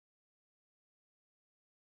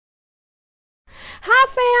Hi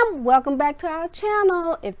fam, welcome back to our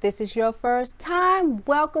channel. If this is your first time,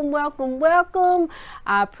 welcome.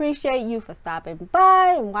 I appreciate you for stopping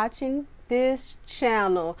by and watching this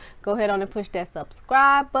channel. Go ahead on and push that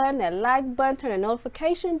subscribe button, that like button, turn the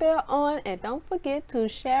notification bell on, and don't forget to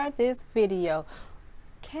share this video.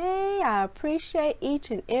 Okay, I appreciate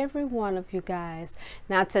each and every one of you guys.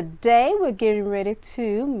 Now today we're getting ready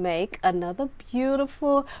to make another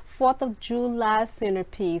beautiful 4th of July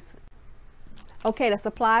centerpiece. Okay, the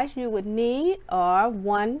supplies you would need are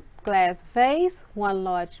 1 glass vase, 1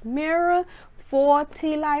 large mirror, 4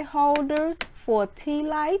 tea light holders, 4 tea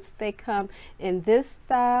lights. They come in this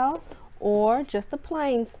style or just a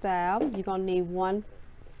plain style. You're gonna need 1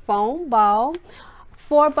 foam ball,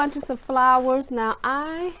 4 bunches of flowers. Now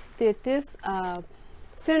I did this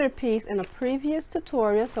centerpiece in a previous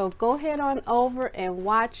tutorial, so go ahead on over and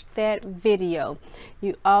watch that video.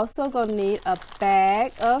 You also gonna need a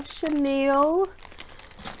bag of chenille,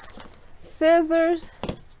 scissors,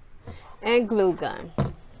 and glue gun.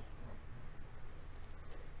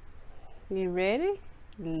 You ready?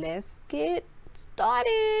 Let's get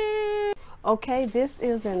started. Okay, this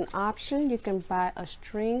is an option. You can buy a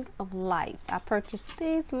string of lights. I purchased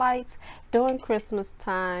these lights during Christmas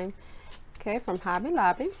time, okay, from Hobby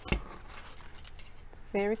Lobby.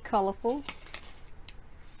 Very colorful.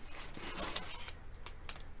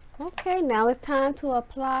 Okay, now it's time to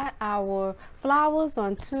apply our flowers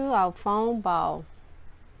onto our foam ball.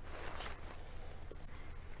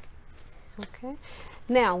 Okay,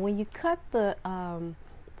 now when you cut the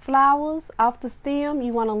flowers off the stem,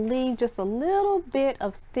 you want to leave just a little bit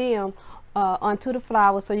of stem onto the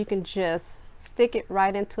flower so you can just stick it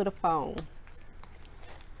right into the foam.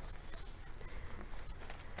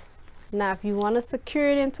 Now if you want to secure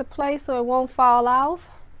it into place so it won't fall off,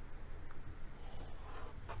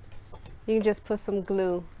 you can just put some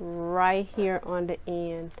glue right here on the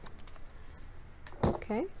end.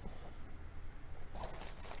 Okay.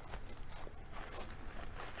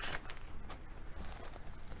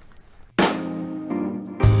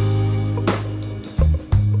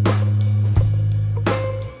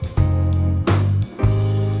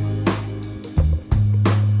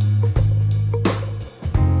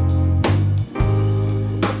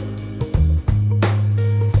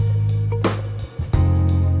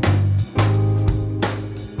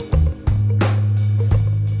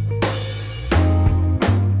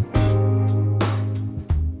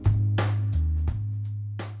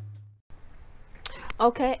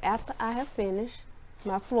 Okay, after I have finished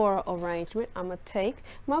my floral arrangement, I'm going to take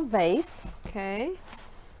my vase, okay?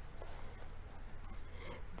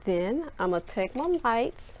 Then I'm going to take my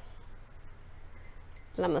lights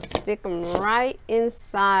and I'm going to stick them right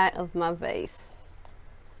inside of my vase.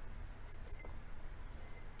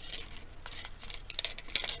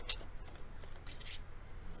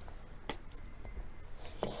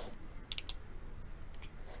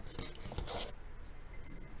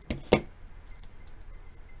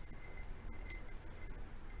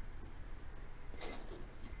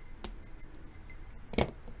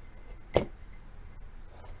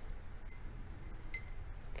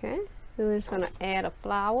 Okay, so we're just going to add a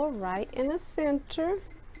flower right in the center.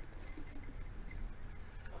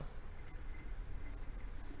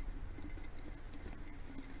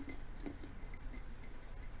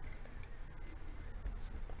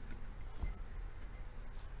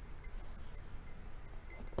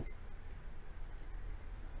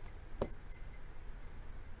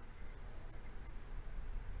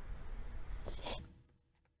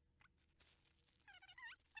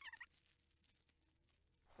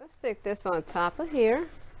 Let's stick this on top of here.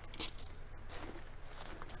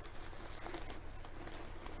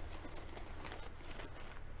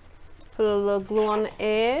 Put a little glue on the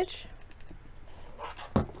edge.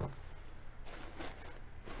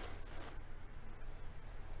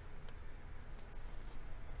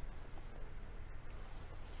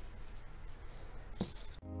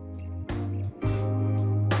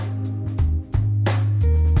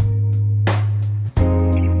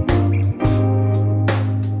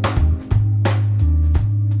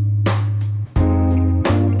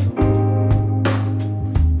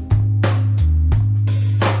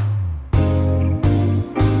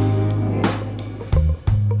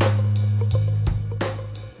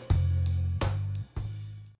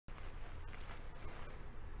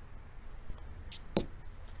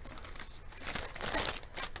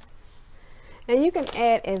 And you can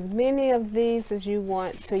add as many of these as you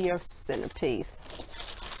want to your centerpiece.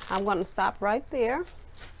 I'm going to stop right there.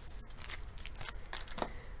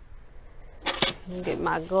 Get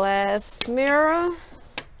my glass mirror.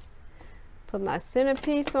 Put my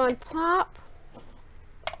centerpiece on top.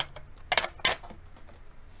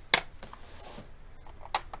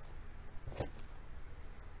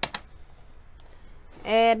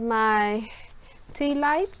 add my tea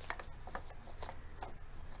lights.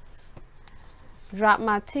 Drop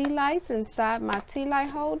my tea lights inside my tea light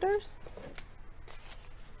holders.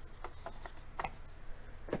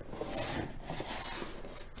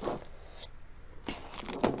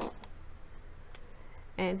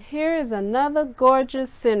 And here is another gorgeous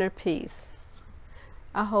centerpiece.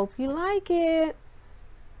 I hope you like it.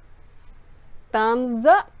 Thumbs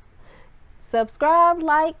up, subscribe,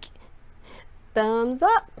 like, thumbs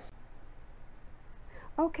up.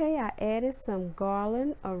 Okay, I added some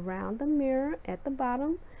garland around the mirror at the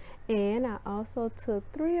bottom, and I also took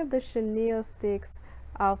 3 of the chenille sticks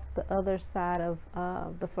off the other side of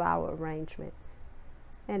the flower arrangement.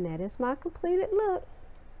 And that is my completed look.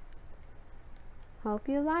 Hope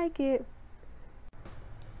you like it.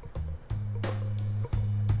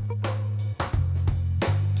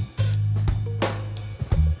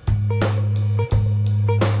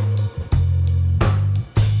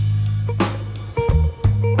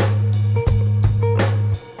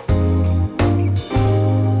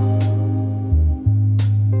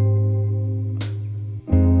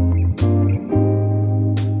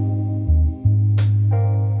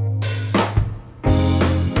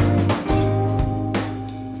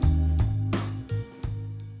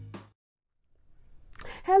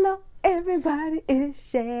 Hello, everybody, it's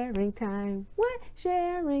sharing time. What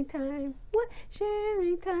sharing time? What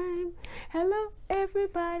sharing time? Hello,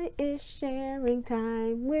 everybody, it's sharing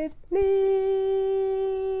time with me.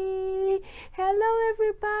 Hello,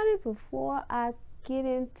 everybody. Before I get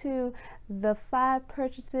into the 5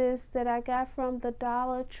 purchases that I got from the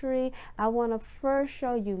Dollar Tree, I want to first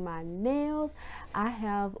show you my nails. I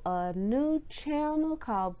have a new channel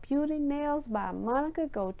called Beauty Nails by Monica.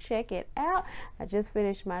 Go check it out. I just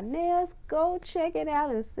finished my nails. Go check it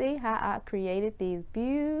out and see how I created these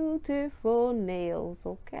beautiful nails,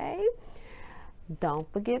 okay? Don't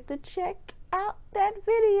forget to check out that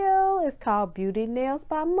video. It's called Beauty Nails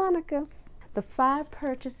by Monica. The 5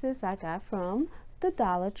 purchases I got from the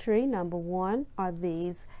Dollar Tree. Number 1 are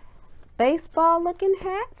these baseball looking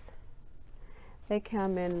hats. They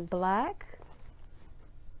come in black.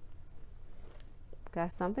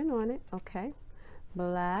 Got something on it, okay.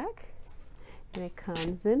 Black. And it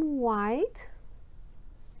comes in white.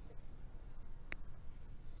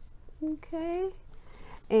 Okay.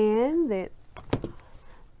 And the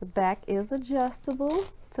back is adjustable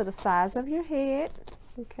to the size of your head.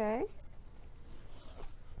 Okay.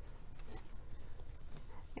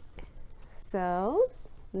 So,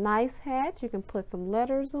 nice hat. You can put some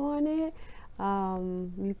letters on it.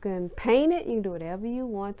 You can paint it. You can do whatever you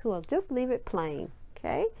want to, or just leave it plain.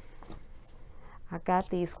 Okay. I got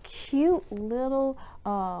these cute little,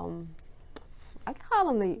 I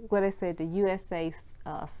call them what they said, the USA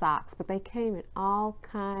socks, but they came in all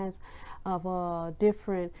kinds of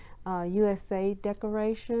different USA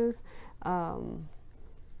decorations. I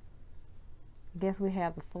guess we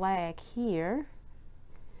have the flag here.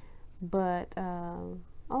 But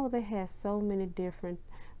oh, they had so many different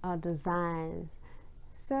designs.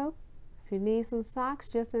 So if you need some socks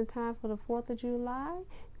just in time for the 4th of July,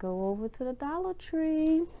 go over to the Dollar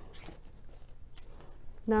Tree.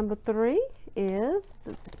 Number 3 is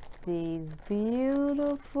these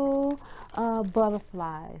beautiful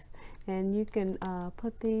butterflies, and you can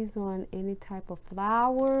put these on any type of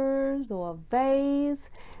flowers or a vase.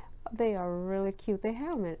 They are really cute. They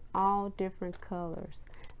have them in all different colors.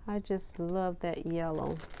 I just love that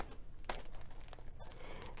yellow.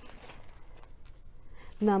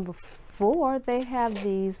 Number 4, they have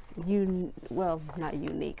these, well, not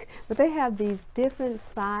unique, but they have these different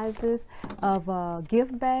sizes of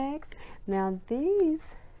gift bags. Now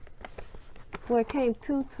these, well, it came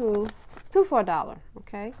two for $1,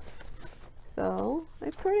 okay? So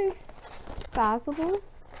they're pretty sizable.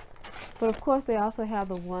 But of course, they also have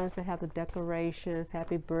the ones that have the decorations,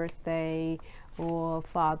 happy birthday, or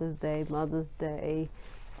Father's Day, Mother's Day,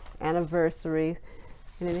 anniversaries.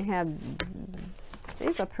 And then they have,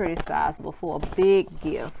 these are pretty sizable for a big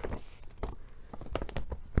gift.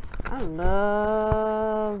 I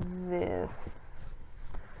love this.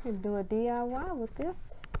 You can do a DIY with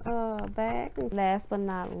this bag. Last but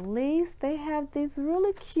not least, they have these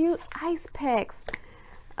really cute ice packs.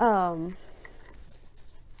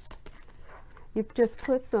 You just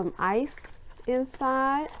put some ice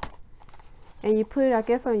inside, and you put it, I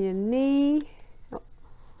guess, on your knee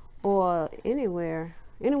or anywhere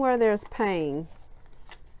there's pain.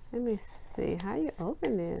 Let me see how you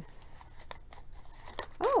open this.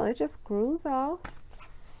 Oh, it just screws off.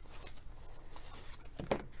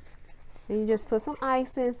 And you just put some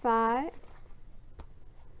ice inside,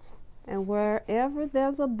 and wherever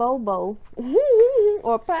there's a bobo,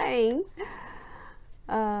 or pain.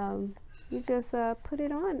 You just put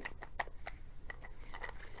it on.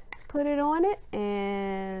 Put it on it,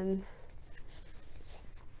 and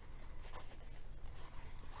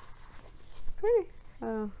it's pretty.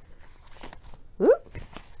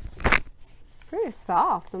 Pretty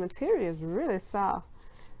soft. The material is really soft.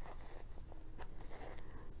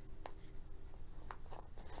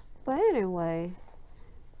 But anyway,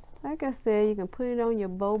 like I said, you can put it on your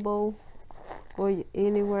bobo or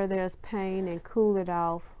anywhere there's pain and cool it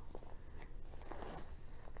off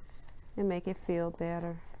and make it feel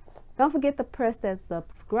better. Don't forget to press that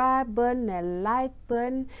subscribe button, that like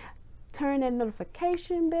button, turn that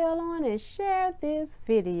notification bell on, and share this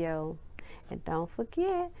video. And don't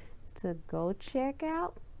forget to go check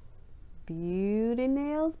out Beauty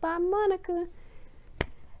Nails by Monica.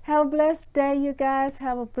 Have a blessed day, you guys.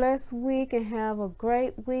 Have a blessed week and have a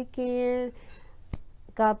great weekend.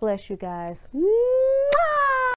 God bless you guys. Woo!